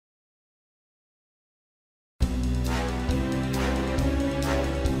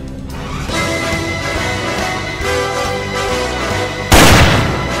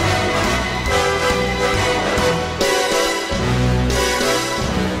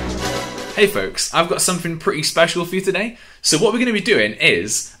Hey folks, I've got something pretty special for you today. So what we're going to be doing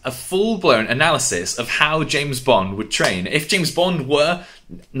is a full-blown analysis of how James Bond would train. If James Bond were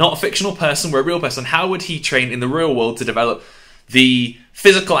not a fictional person, were a real person, how would he train in the real world to develop the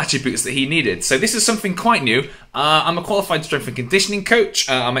physical attributes that he needed? So this is something quite new. I'm a qualified strength and conditioning coach.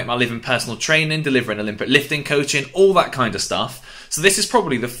 I make my living personal training, delivering Olympic lifting coaching, all that kind of stuff. So this is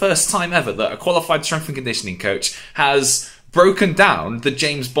probably the first time ever that a qualified strength and conditioning coach has broken down the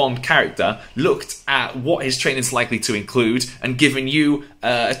James Bond character, looked at what his training is likely to include, and given you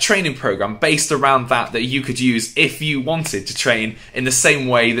a training program based around that you could use if you wanted to train in the same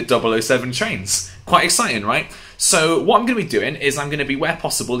way that 007 trains. Quite exciting, right? So what I'm going to be doing is I'm going to be, where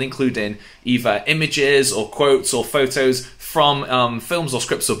possible, including either images or quotes or photos from films or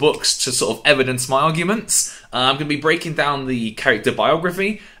scripts or books to sort of evidence my arguments. I'm going to be breaking down the character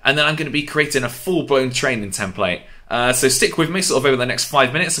biography, and then I'm going to be creating a full-blown training template. So stick with me sort of over the next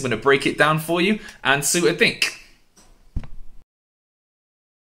 5 minutes. I'm going to break it down for you and see what I think.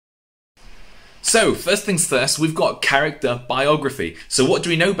 So first things first, we've got character biography. So what do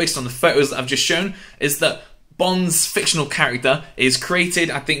we know based on the photos that I've just shown is that Bond's fictional character is created,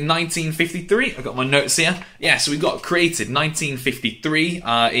 I think, 1953. I've got my notes here. Yeah, so we've got created 1953.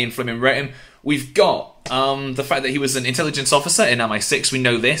 Ian Fleming wrote him. We've got the fact that he was an intelligence officer in MI6. We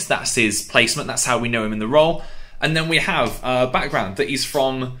know this. That's his placement. That's how we know him in the role. And then we have background that he's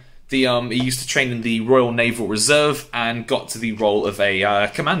from the, he used to train in the Royal Naval Reserve and got to the role of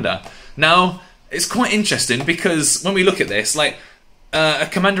a commander. Now, it's quite interesting because when we look at this, like, a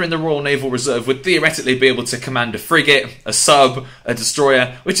commander in the Royal Naval Reserve would theoretically be able to command a frigate, a sub, a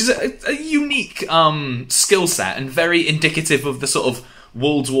destroyer, which is a unique skill set and very indicative of the sort of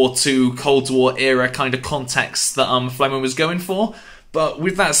World War II, Cold War era kind of context that Fleming was going for. But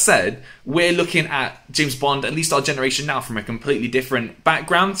with that said, we're looking at James Bond, at least our generation now, from a completely different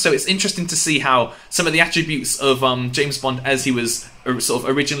background. So it's interesting to see how some of the attributes of James Bond as he was sort of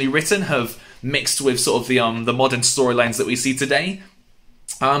originally written have mixed with sort of the modern storylines that we see today.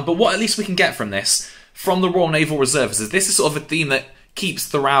 But what at least we can get from this, from the Royal Naval Reserve, is this is sort of a theme that keeps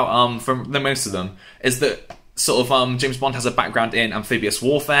throughout from the most of them, is that sort of James Bond has a background in amphibious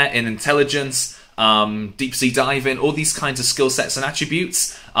warfare, in intelligence, deep sea diving, all these kinds of skill sets and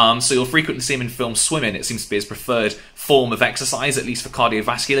attributes. So you'll frequently see him in film swimming. It seems to be his preferred form of exercise, at least for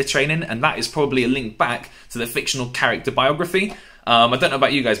cardiovascular training, and that is probably a link back to the fictional character biography. I don't know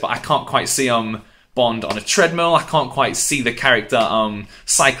about you guys, but I can't quite see Bond on a treadmill. I can't quite see the character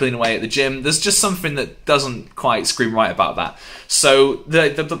cycling away at the gym. There's just something that doesn't quite scream right about that. So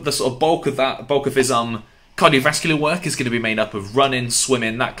the sort of bulk of his cardiovascular work is going to be made up of running,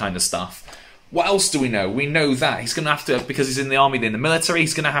 swimming, that kind of stuff. What else do we know? We know that he's going to have to, because he's in the army, in the military,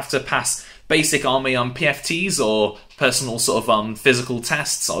 he's going to have to pass basic army PFTs, or personal sort of physical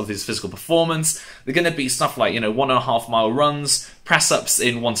tests of his physical performance. They're going to be stuff like, 1.5 mile runs, press-ups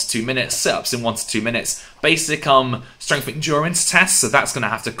in 1 to 2 minutes, sit-ups in 1 to 2 minutes, basic strength endurance tests, so that's going to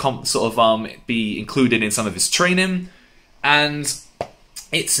have to be included in some of his training. And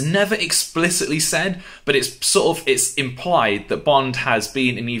it's never explicitly said, but it's implied that Bond has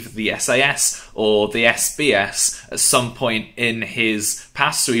been in either the SAS or the SBS at some point in his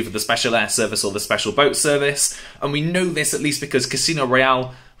past, so either the Special Air Service or the Special Boat Service. And we know this at least because Casino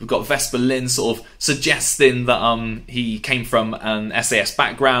Royale, we've got Vesper Lynd sort of suggesting that he came from an SAS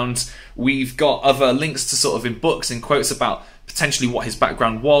background. We've got other links to sort of in books and quotes about potentially what his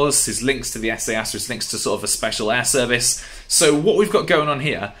background was, his links to the SAS, his links to sort of a Special Air Service. So what we've got going on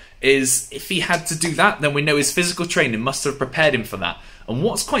here is, if he had to do that, then we know his physical training must have prepared him for that. And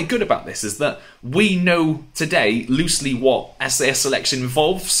what's quite good about this is that we know today loosely what SAS selection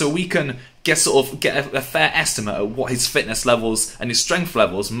involved, so we can get a fair estimate of what his fitness levels and his strength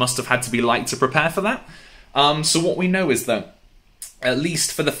levels must have had to be like to prepare for that. So what we know is that, at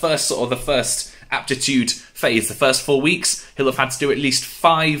least for the first aptitude phase, the first 4 weeks, he'll have had to do at least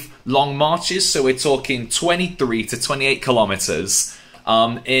 5 long marches, so we're talking 23 to 28 kilometers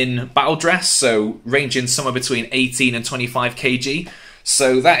in battle dress, so ranging somewhere between 18 and 25 kg.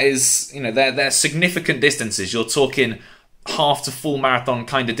 So that is, they're significant distances. You're talking half to full marathon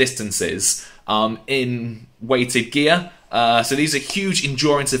kind of distances in weighted gear. So these are huge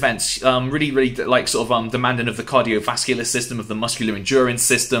endurance events, really like demanding of the cardiovascular system, of the muscular endurance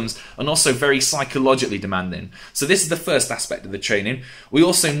systems, and also very psychologically demanding. So this is the first aspect of the training. We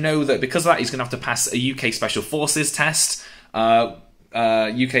also know that because of that, he's going to have to pass a UK Special Forces test.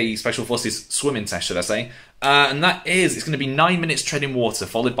 UK Special Forces swimming test, should I say. And that is, it's going to be 9 minutes treading water,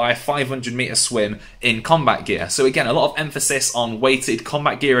 followed by a 500-meter swim in combat gear. So again, a lot of emphasis on weighted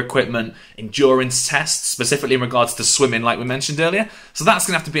combat gear equipment, endurance tests, specifically in regards to swimming, like we mentioned earlier. So that's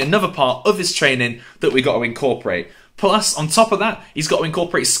going to have to be another part of his training that we got to incorporate. Plus, on top of that, he's got to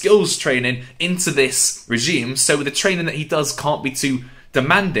incorporate skills training into this regime, so the training that he does can't be too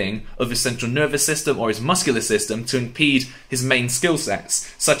demanding of his central nervous system or his muscular system to impede his main skill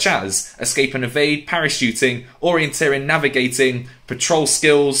sets, such as escape and evade, parachuting, orienteering, navigating, patrol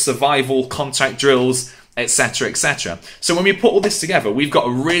skills, survival, contact drills, etc, etc. So when we put all this together, we've got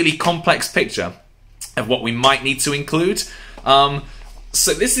a really complex picture of what we might need to include.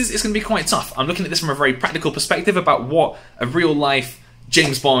 So it's going to be quite tough. I'm looking at this from a very practical perspective about what a real-life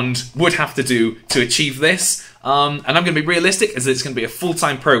James Bond would have to do to achieve this. And I'm going to be realistic, as it's going to be a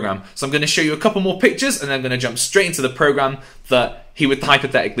full-time program. So I'm going to show you a couple more pictures, and then I'm going to jump straight into the program that he would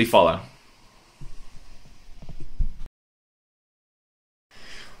hypothetically follow.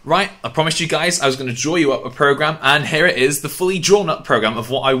 Right, I promised you guys I was going to draw you up a program, and here it is, the fully drawn up program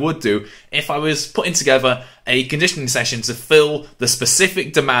of what I would do if I was putting together a conditioning session to fill the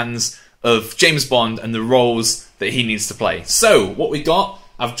specific demands of James Bond and the roles that he needs to play. So, what we got,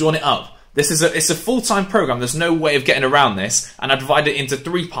 I've drawn it up. It's a full-time program, there's no way of getting around this, and I divide it into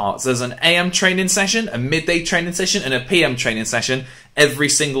 3 parts. There's an AM training session, a midday training session, and a PM training session every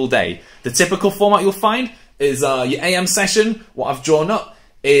single day. The typical format you'll find is your AM session. What I've drawn up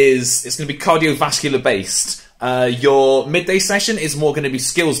is it's going to be cardiovascular based. Your midday session is more going to be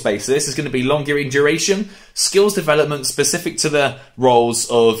skills based. This is going to be longer in duration, skills development specific to the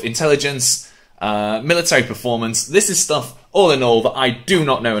roles of intelligence, military performance. This is stuff, all in all, that I do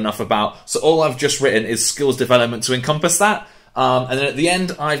not know enough about, so all I've just written is skills development to encompass that. And then at the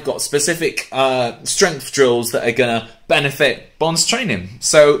end, I've got specific strength drills that are going to benefit Bond's training.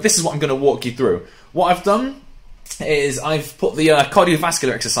 So this is what I'm going to walk you through. What I've done is I've put the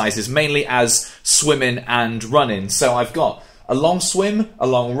cardiovascular exercises mainly as swimming and running. So I've got a long swim, a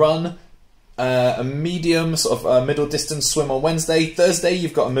long run, a medium sort of middle distance swim on Wednesday. Thursday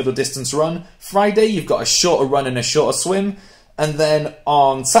you've got a middle distance run. Friday you've got a shorter run and a shorter swim. And then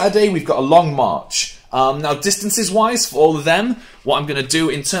on Saturday we've got a long march. Now distances wise for all of them, what I'm going to do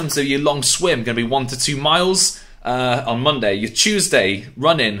in terms of your long swim, going to be 1 to 2 miles. On Monday. Your Tuesday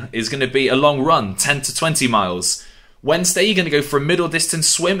running is going to be a long run, 10 to 20 miles. Wednesday, you're going to go for a middle distance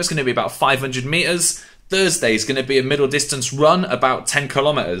swim. It's going to be about 500 meters. Thursday is going to be a middle distance run, about 10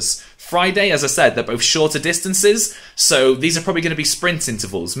 kilometers. Friday, as I said, they're both shorter distances, so these are probably going to be sprint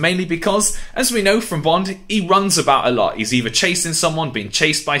intervals, mainly because, as we know from Bond, he runs about a lot. He's either chasing someone, being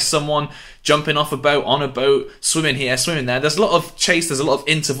chased by someone, jumping off a boat, on a boat, swimming here, swimming there. There's a lot of chase, there's a lot of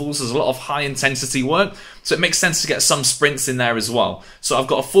intervals, there's a lot of high intensity work, so it makes sense to get some sprints in there as well. So I've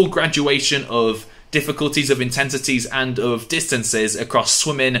got a full graduation of difficulties, of intensities, and of distances across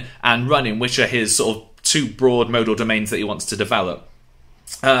swimming and running, which are his sort of 2 broad modal domains that he wants to develop.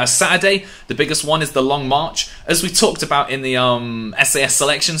 Saturday, the biggest one is the long march. As we talked about in the SAS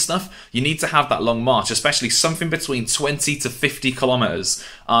selection stuff, you need to have that long march, especially something between 20 to 50 kilometers.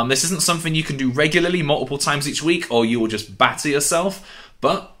 This isn't something you can do regularly, multiple times each week, or you will just batter yourself,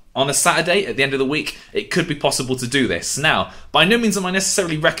 but on a Saturday, at the end of the week, it could be possible to do this. Now, by no means am I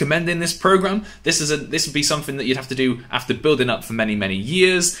necessarily recommending this program. This would be something that you'd have to do after building up for many, many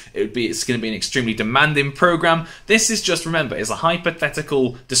years. It's going to be an extremely demanding program. This is just, remember, it's a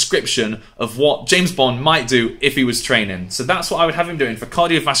hypothetical description of what James Bond might do if he was training. So that's what I would have him doing for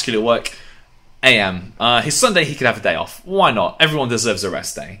cardiovascular work, AM. His Sunday, he could have a day off. Why not? Everyone deserves a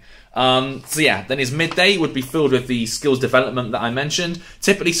rest day. So yeah, then his midday would be filled with the skills development that I mentioned,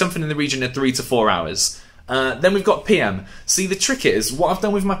 typically something in the region of 3 to 4 hours. Then we've got PM. See, the trick is, what I've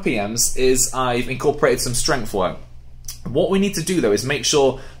done with my PMs is I've incorporated some strength work. What we need to do though is make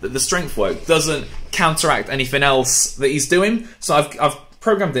sure that the strength work doesn't counteract anything else that he's doing. So I've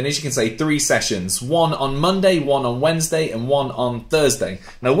programmed in, as you can say, 3 sessions. 1 on Monday, 1 on Wednesday, and 1 on Thursday.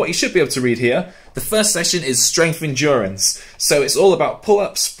 Now what you should be able to read here, the first session is strength endurance. So it's all about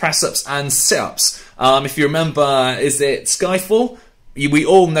pull-ups, press-ups, and sit-ups. If you remember, is it Skyfall? We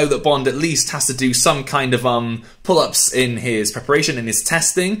all know that Bond at least has to do some kind of pull-ups in his preparation, in his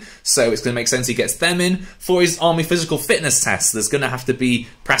testing, so it's going to make sense he gets them in. For his Army physical fitness test, there's going to have to be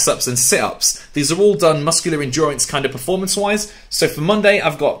press-ups and sit-ups. These are all done muscular endurance kind of performance-wise. So for Monday,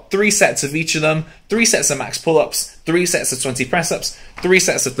 I've got 3 sets of each of them, 3 sets of max pull-ups, 3 sets of 20 press-ups, 3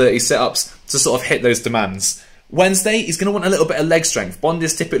 sets of 30 sit-ups to sort of hit those demands. Wednesday, he's going to want a little bit of leg strength. Bond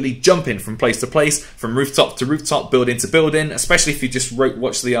is typically jumping from place to place, from rooftop to rooftop, building to building, especially if you just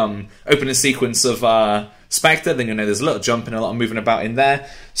watch the opening sequence of Spectre, then you'll know there's a lot of jumping, a lot of moving about in there.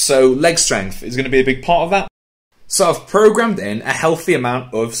 So leg strength is going to be a big part of that. So I've programmed in a healthy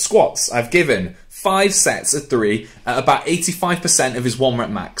amount of squats. I've given 5 sets of 3 at about 85% of his 1 rep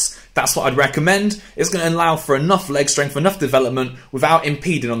max. That's what I'd recommend. It's going to allow for enough leg strength, enough development without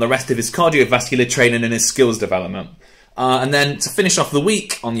impeding on the rest of his cardiovascular training and his skills development. And then to finish off the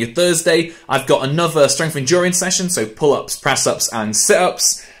week, on your Thursday, I've got another strength endurance session, so pull-ups, press-ups and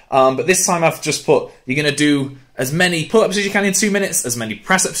sit-ups. But this time I've just put, you're going to do as many pull-ups as you can in 2 minutes, as many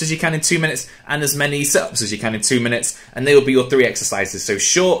press-ups as you can in 2 minutes, and as many sit-ups as you can in 2 minutes, and they will be your 3 exercises. So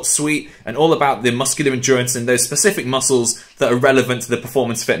short, sweet, and all about the muscular endurance and those specific muscles that are relevant to the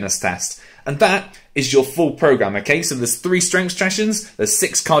performance fitness test. And that is your full program, okay? So there's 3 strength sessions, there's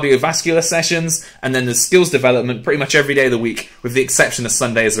 6 cardiovascular sessions, and then there's skills development pretty much every day of the week, with the exception of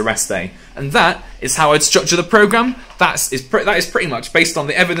Sunday as a rest day. And that is how I'd structure the program. That is pretty much based on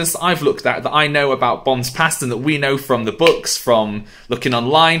the evidence that I've looked at, that I know about Bond's past, and that we know from the books, from looking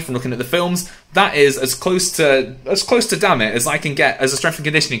online, from looking at the films. That is as close to damn it as I can get as a strength and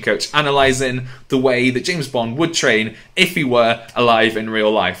conditioning coach, analysing the way that James Bond would train if he were alive in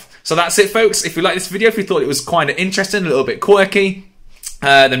real life. So that's it, folks. If you liked this video, if you thought it was kind of interesting, a little bit quirky,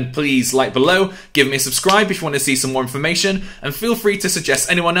 then please like below, give me a subscribe if you want to see some more information, and feel free to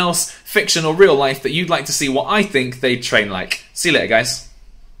suggest anyone else, fiction or real life, that you'd like to see what I think they'd train like. See you later, guys.